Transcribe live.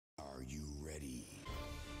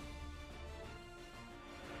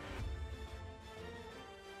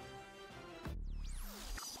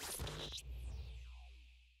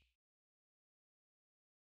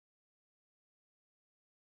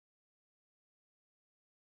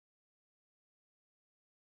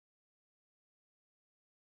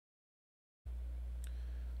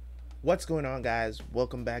What's going on, guys?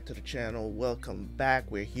 Welcome back to the channel. Welcome back.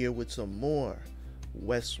 We're here with some more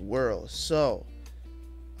Westworld. So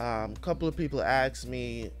a couple of people asked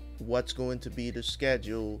me what's going to be the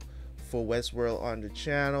schedule for Westworld on the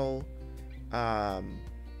channel. So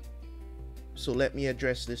let me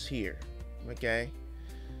address this here. Okay,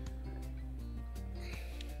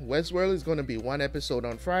 Westworld is going to be one episode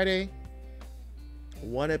on Friday,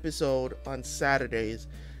 one episode on Saturdays,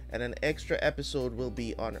 and an extra episode will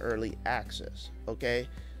be on early access. Okay,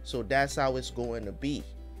 so that's how it's going to be.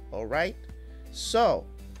 All right, so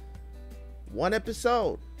one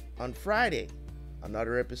episode on Friday,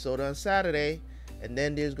 another episode on Saturday, and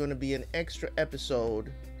then there's going to be an extra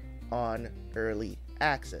episode on early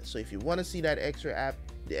access. So if you want to see that extra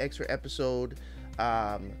episode,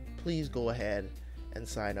 please go ahead and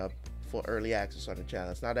sign up for early access on the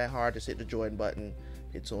channel. It's not that hard. Just hit the join button.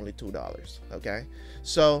 It's only $2. Okay,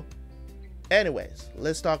 so anyways,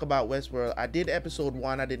 let's talk about Westworld. I did episode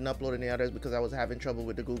 1. I didn't upload any others because I was having trouble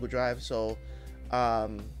with the Google Drive. So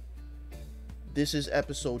this is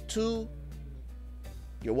episode 2.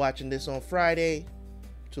 You're watching this on Friday.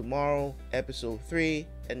 Tomorrow episode 3,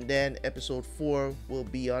 and then episode 4 will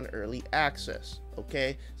be on early access.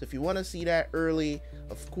 Okay, so if you want to see that early,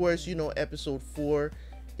 of course, you know episode 4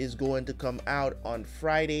 is going to come out on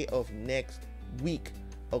Friday of next week.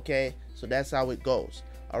 Okay, so that's how it goes.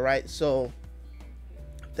 All right, so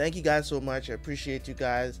thank you guys so much. I appreciate you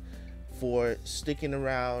guys for sticking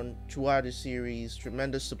around throughout the series.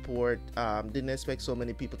 Tremendous support. Didn't expect so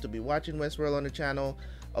many people to be watching Westworld on the channel,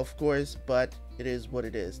 of course, but it is what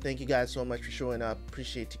it is. Thank you guys so much for showing up.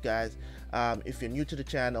 Appreciate you guys. If you're new to the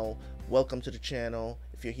channel, welcome to the channel.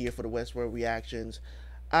 If you're here for the Westworld reactions,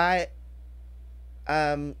 I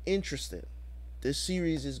am interested. This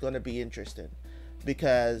series is going to be interesting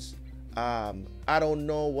because I don't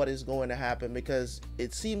know what is going to happen, because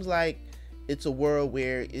it seems like it's a world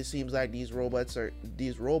where it seems like these robots are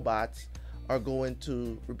going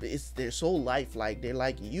to, they're so lifelike, they're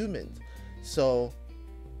like humans. So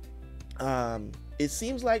it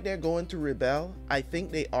seems like they're going to rebel. I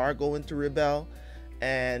think they are going to rebel,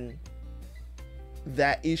 and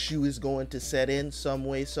that issue is going to set in some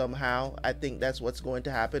way, somehow. I think that's what's going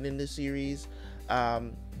to happen in this series,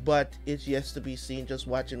 but it's yet to be seen. Just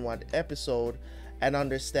watching one episode and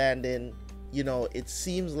understanding, you know, it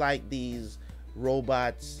seems like these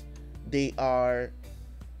robots, they are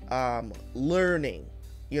learning,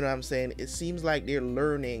 you know what I'm saying? It seems like they're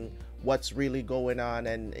learning what's really going on,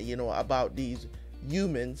 and you know, about these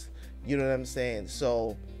humans, you know what I'm saying?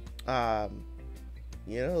 So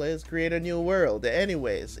you know, let's create a new world.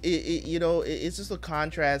 Anyways, you know, it's just a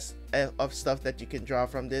contrast of stuff that you can draw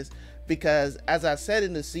from this, because as I said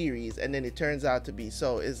in the series, and then it turns out to be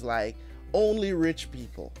so, it's like only rich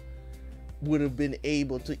people would have been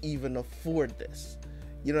able to even afford this,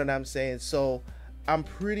 you know what I'm saying? So I'm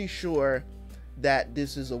pretty sure that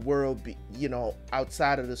this is a world, you know,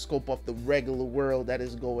 outside of the scope of the regular world that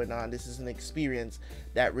is going on. This is an experience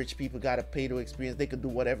that rich people gotta pay to experience. They could do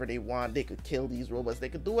whatever they want. They could kill these robots. They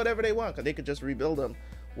could do whatever they want, because they could just rebuild them,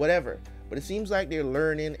 whatever. But it seems like they're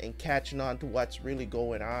learning and catching on to what's really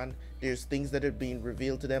going on. There's things that are being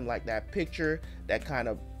revealed to them, like that picture that kind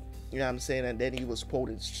of, you know what I'm saying, and then he was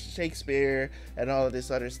quoting Shakespeare and all of this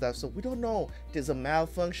other stuff. So we don't know. There's a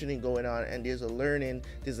malfunctioning going on, and there's a learning,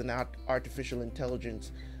 there's an artificial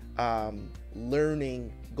intelligence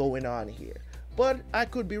learning going on here. But I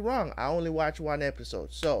could be wrong. I only watched one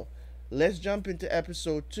episode. So let's jump into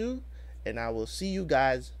episode 2, and I will see you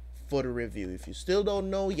guys for the review. If you still don't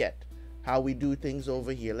know yet how we do things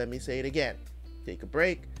over here, let me say it again. Take a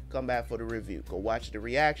break, come back for the review. Go watch the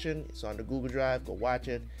reaction. It's on the Google Drive. Go watch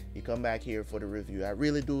it. You come back here for the review. I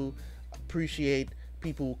really do appreciate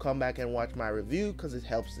people who come back and watch my review, because it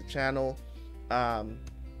helps the channel.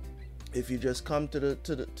 If you just come to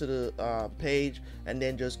the page and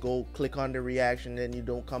then just go click on the reaction, and you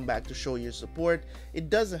don't come back to show your support, it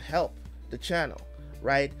doesn't help the channel,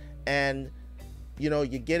 right? And you know,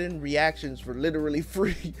 you're getting reactions for literally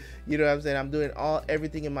free. You know what I'm saying? I'm doing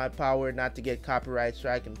everything in my power not to get copyright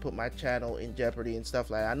strike and put my channel in jeopardy and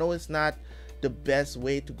stuff like that. I know it's not the best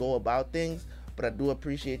way to go about things, but I do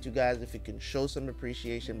appreciate you guys if you can show some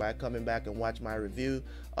appreciation by coming back and watch my review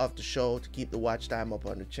of the show to keep the watch time up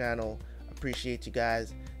on the channel. Appreciate you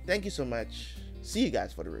guys. Thank you so much. See you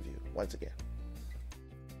guys for the review once again.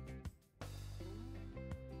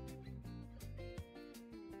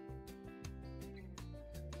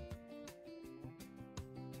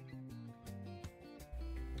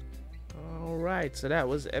 All right, so that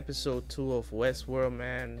was episode 2 of Westworld,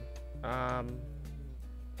 man.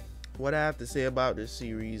 What I have to say about this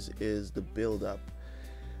series is the build-up.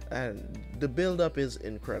 and the build up is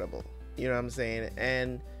incredible. You know what I'm saying?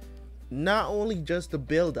 And not only just the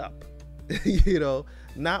build up,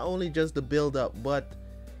 not only just the build up, but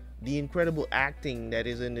the incredible acting that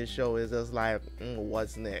is in this show is just like,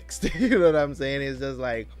 what's next? You know what I'm saying? It's just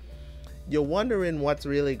like you're wondering what's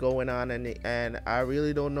really going on, and I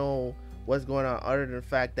really don't know what's going on, other than the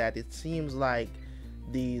fact that it seems like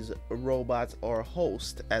these robots, or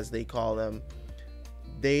hosts as they call them,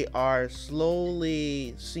 they are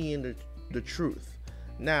slowly seeing the truth.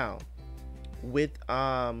 Now, with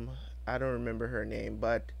I don't remember her name,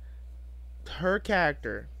 but her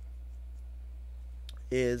character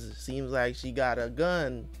seems like she got a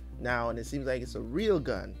gun now, and it seems like it's a real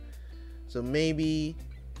gun. So maybe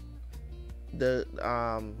the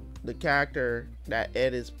character that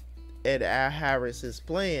Ed Harris is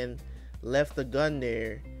playing left the gun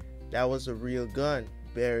there. That was a real gun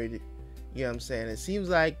buried. You know what I'm saying? It seems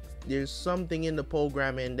like there's something in the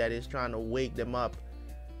programming that is trying to wake them up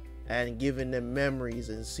and giving them memories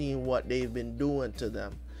and seeing what they've been doing to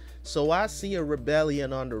them. So I see a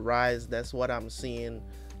rebellion on the rise. That's what I'm seeing.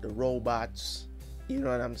 The robots, you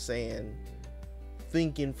know what I'm saying,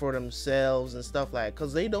 thinking for themselves and stuff like that,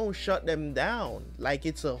 because they don't shut them down. Like,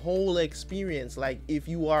 it's a whole experience. Like, if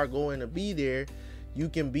you are going to be there, you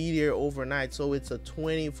can be there overnight. So it's a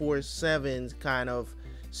 24/7 kind of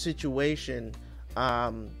situation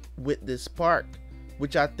with this park,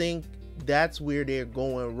 which I think that's where they're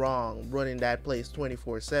going wrong, running that place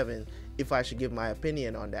 24/7. If I should give my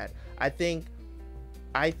opinion on that, I think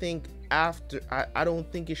after, I don't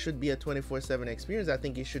think it should be a 24/7 experience. I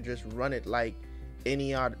think you should just run it like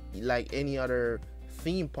any other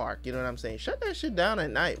theme park. You know what I'm saying? Shut that shit down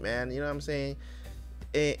at night, man. You know what I'm saying?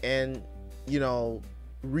 And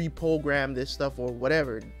reprogram this stuff or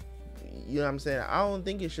whatever. You know what I'm saying? I don't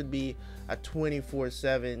think it should be a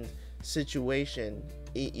 24/7 situation.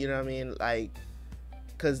 You know what I mean? Like,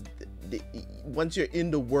 because once you're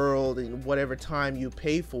in the world and whatever time you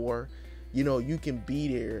pay for, you can be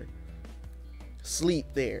there, sleep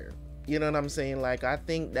there. You know what I'm saying? Like, I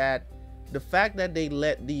think that the fact that they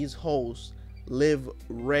let these hosts live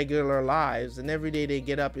regular lives, and every day they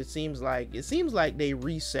get up, it seems like they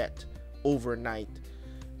reset overnight.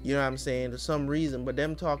 You know what I'm saying? For some reason. But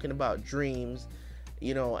them talking about dreams,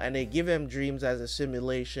 and they give them dreams as a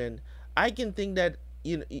simulation. I can think that,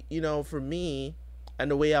 for me, and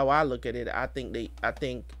the way how I look at it, I think they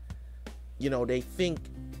think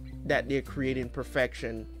that they're creating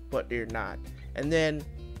perfection, but they're not. And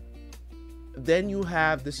then you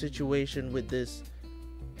have the situation with this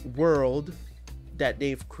world that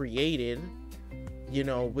they've created,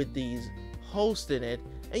 with these hosts in it,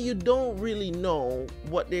 and you don't really know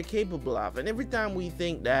what they're capable of. And every time we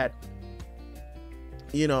think that,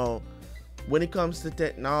 when it comes to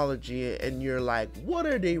technology, and you're like, what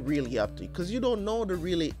are they really up to? Because you don't know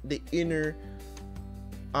the inner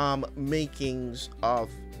makings of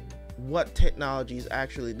what technology is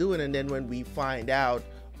actually doing. And then when we find out,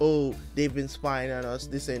 oh, they've been spying on us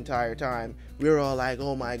this entire time, we're all like,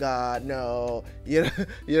 oh my god, no. You know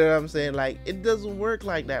what I'm saying? Like, it doesn't work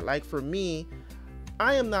like that. Like, for me,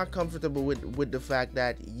 I am not comfortable with the fact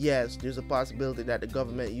that, yes, there's a possibility that the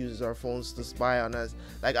government uses our phones to spy on us.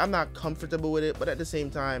 Like, I'm not comfortable with it, but at the same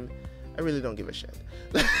time, I really don't give a shit.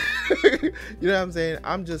 You know what I'm saying?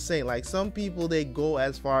 I'm just saying, like, some people, they go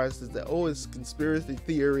as far as to say, oh, it's conspiracy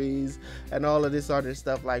theories and all of this other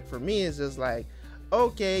stuff. Like, for me, it's just like,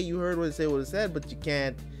 okay, you heard what it said, but you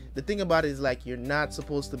can't. The thing about it is, like, you're not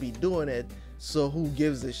supposed to be doing it, so who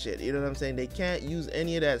gives a shit? You know what I'm saying? They can't use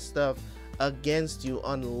any of that stuff against you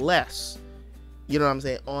unless, you know what I'm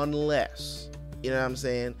saying? Unless, you know what I'm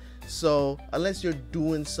saying? So, unless you're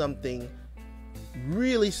doing something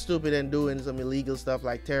really stupid and doing some illegal stuff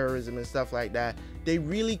like terrorism and stuff like that, they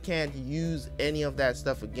really can't use any of that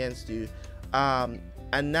stuff against you.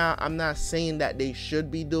 And now, I'm not saying that they should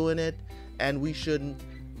be doing it, and we shouldn't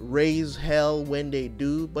raise hell when they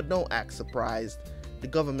do, but don't act surprised. The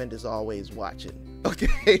government is always watching,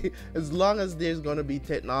 okay? As long as there's gonna be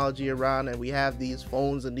technology around and we have these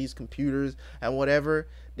phones and these computers and whatever,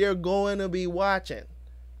 they're going to be watching.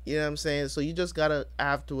 You know what I'm saying? So you just gotta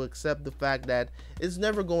have to accept the fact that it's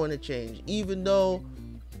never going to change, even though,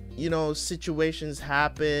 situations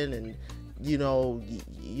happen, and you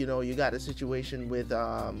got a situation with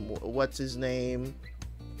what's his name,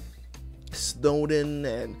 Snowden,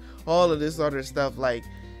 and all of this other stuff. Like,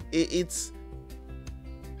 it's,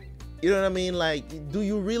 you know what I mean? Like, do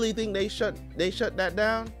you really think they shut that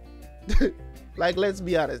down? Like, let's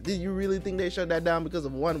be honest. Did you really think they shut that down because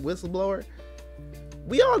of one whistleblower?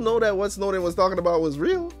 We all know that what Snowden was talking about was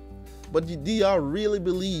real. But do y'all really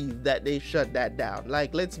believe that they shut that down?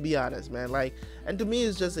 Like, let's be honest, man. Like, and to me,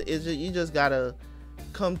 it's just you just gotta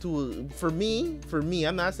come to for me,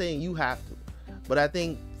 I'm not saying you have to, but I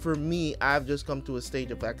think for me, I've just come to a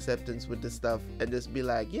stage of acceptance with this stuff and just be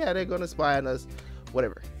like, yeah, they're gonna spy on us,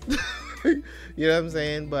 whatever. You know what I'm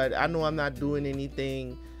saying? But I know I'm not doing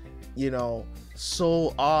anything, you know,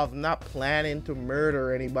 so off. I'm not planning to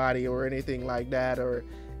murder anybody or anything like that, or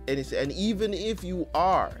anything. And even if you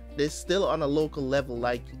are, it's still on a local level.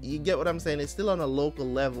 Like, you get what I'm saying? It's still on a local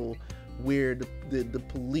level where the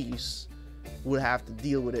police would have to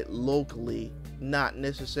deal with it locally, not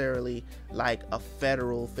necessarily like a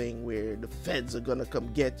federal thing where the feds are gonna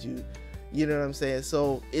come get you. You know what I'm saying?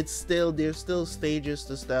 So it's still, there's still stages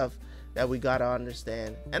to stuff that we gotta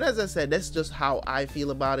understand. And as I said, that's just how I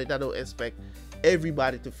feel about it. I don't expect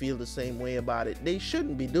everybody to feel the same way about it. They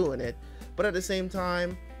shouldn't be doing it, but at the same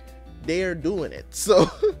time, they're doing it.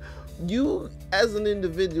 So you as an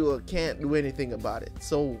individual can't do anything about it.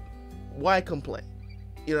 So why complain?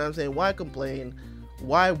 You know what I'm saying? Why complain?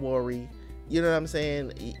 Why worry? You know what I'm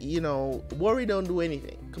saying? You know, worry don't do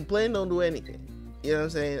anything. Complain don't do anything. You know what I'm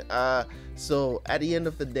saying? So at the end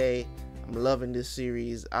of the day, I'm loving this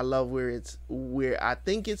series. I love where I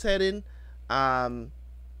think it's heading. I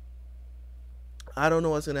don't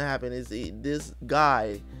know what's gonna happen. Is this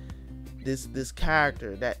guy, this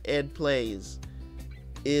character that Ed plays,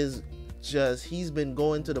 is just, he's been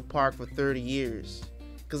going to the park for 30 years.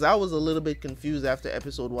 Because I was a little bit confused after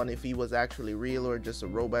episode 1 if he was actually real or just a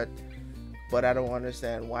robot. But I don't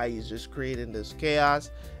understand why he's just creating this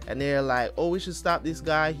chaos. And they're like, oh, we should stop this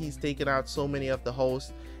guy. He's taking out so many of the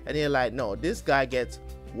hosts. And they're like, no, this guy gets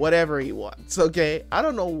whatever he wants. Okay, I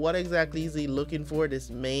don't know what exactly is he looking for, this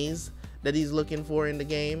maze that he's looking for in the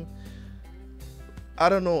game. I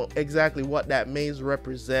don't know exactly what that maze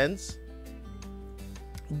represents,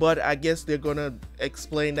 but I guess they're gonna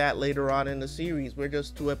explain that later on in the series. We're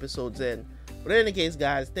just 2 episodes in. But in any case,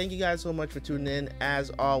 guys, thank you guys so much for tuning in.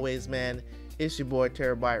 As always, man, it's your boy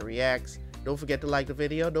Terabyt Reacts. Don't forget to like the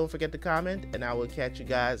video, don't forget to comment, and I will catch you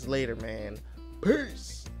guys later, man.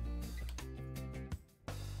 Peace.